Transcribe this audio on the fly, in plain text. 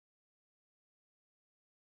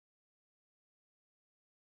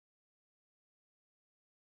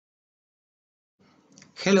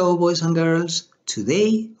Hello boys and girls,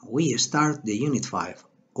 today we start the Unit 5,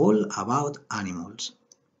 all about animals.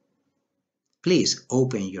 Please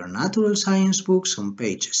open your natural science books on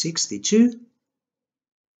page 62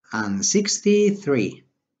 and 63.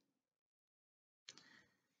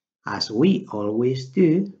 As we always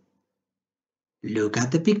do, look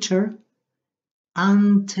at the picture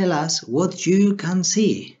and tell us what you can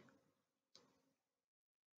see.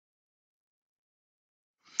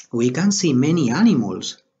 We can see many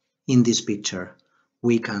animals in this picture.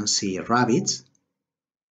 We can see rabbits,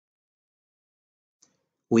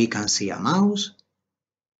 we can see a mouse,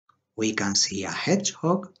 we can see a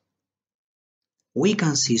hedgehog, we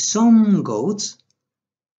can see some goats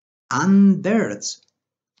and birds.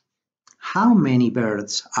 How many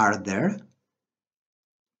birds are there?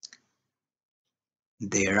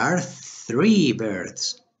 There are 3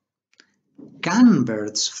 birds. Can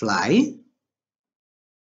birds fly?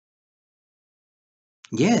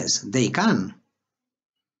 Yes, they can.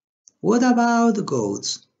 What about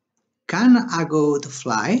goats? Can a goat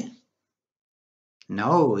fly?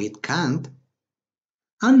 No, it can't.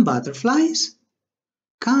 And butterflies?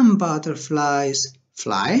 Can butterflies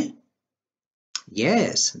fly?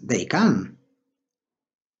 Yes, they can.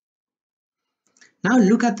 Now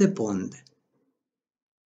look at the pond.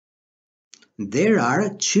 There are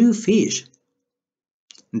 2 fish.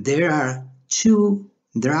 There are 2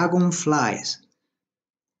 dragonflies.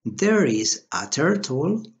 There is a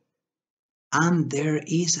turtle and there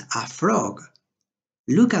is a frog.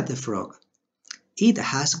 Look at the frog. It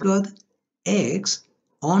has got eggs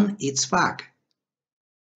on its back.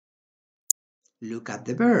 Look at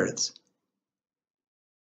the birds.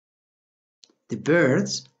 The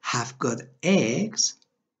birds have got eggs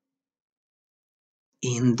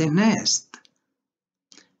in the nest.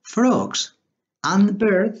 Frogs and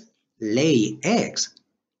birds lay eggs.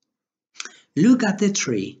 Look at the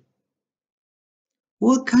tree.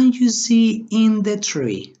 What can you see in the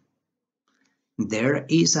tree? There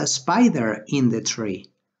is a spider in the tree.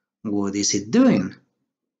 What is it doing?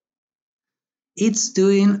 It's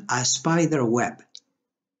doing a spider web.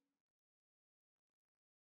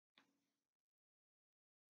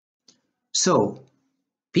 So,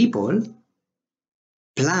 people,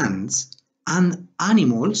 plants, and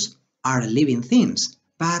animals are living things.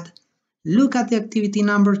 But look at the activity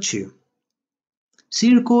number 2.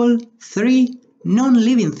 Circle 3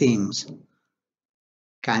 non-living things.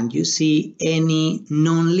 Can you see any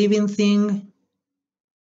non-living thing?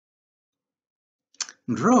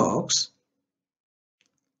 Rocks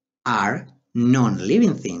are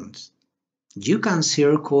non-living things. You can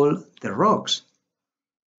circle the rocks.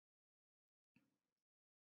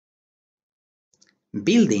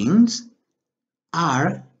 Buildings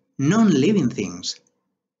are non-living things.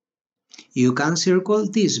 You can circle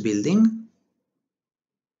this building.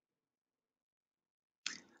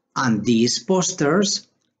 And these posters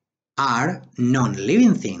are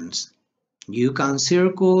non-living things. You can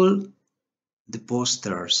circle the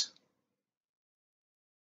posters.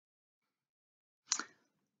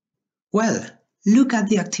 Well, look at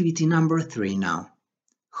the activity number 3 now.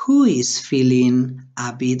 Who is feeling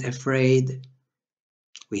a bit afraid?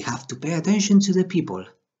 We have to pay attention to the people.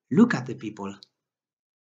 Look at the people.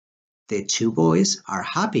 The 2 boys are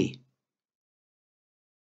happy.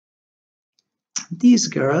 This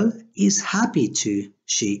girl is happy too.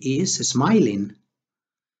 She is smiling.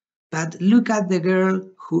 But look at the girl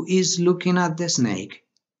who is looking at the snake.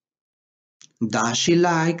 Does she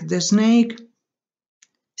like the snake?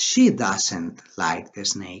 She doesn't like the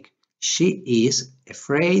snake. She is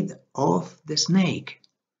afraid of the snake.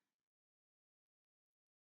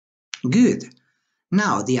 Good.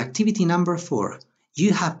 Now the activity number 4.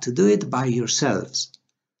 You have to do it by yourselves.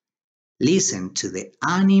 Listen to the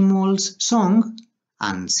animals song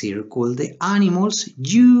and circle the animals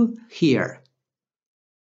you hear.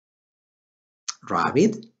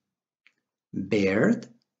 Rabbit, bird,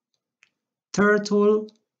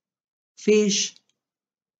 turtle, fish,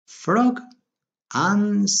 frog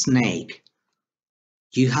and snake.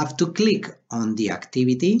 You have to click on the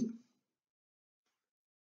activity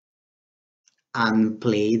and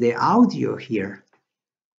play the audio here.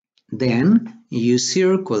 Then you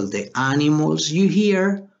circle the animals you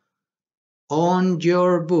hear on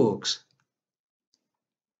your books.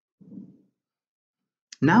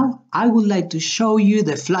 Now I would like to show you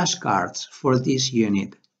the flashcards for this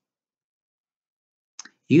unit.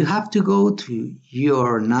 You have to go to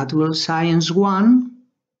your Natural Science 1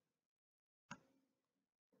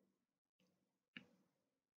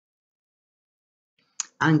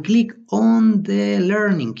 and click on the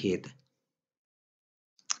Learning Kit.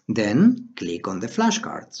 Then click on the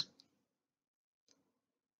flashcards.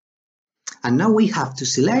 And now we have to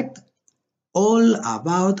select all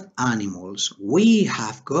about animals. We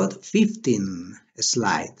have got 15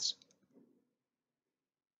 slides.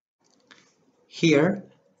 Here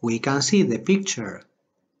we can see the picture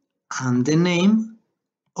and the name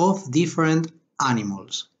of different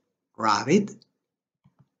animals. Rabbit,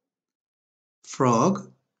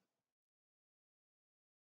 frog,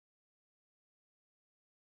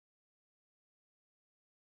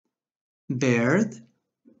 bird,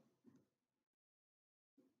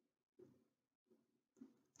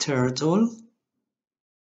 turtle,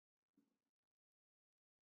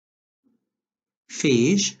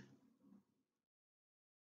 fish,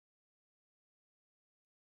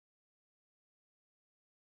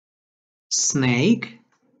 snake,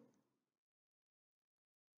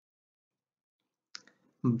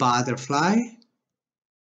 butterfly,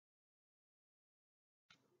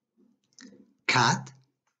 cat,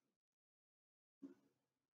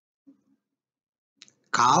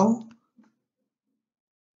 cow,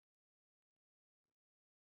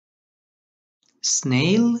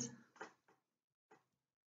 snail,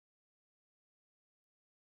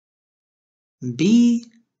 bee,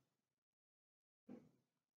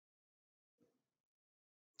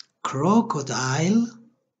 crocodile,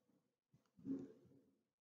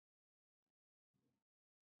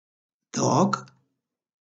 dog,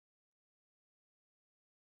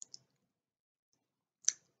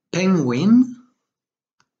 penguin,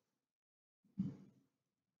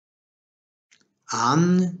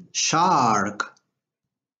 and shark.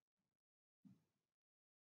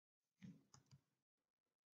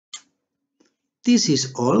 This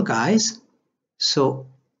is all, guys. So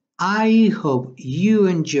I hope you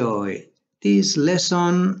enjoy this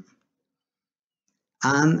lesson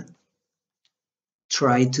and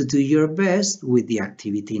try to do your best with the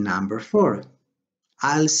activity number 4.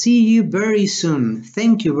 I'll see you very soon.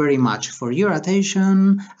 Thank you very much for your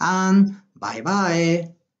attention and bye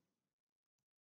bye.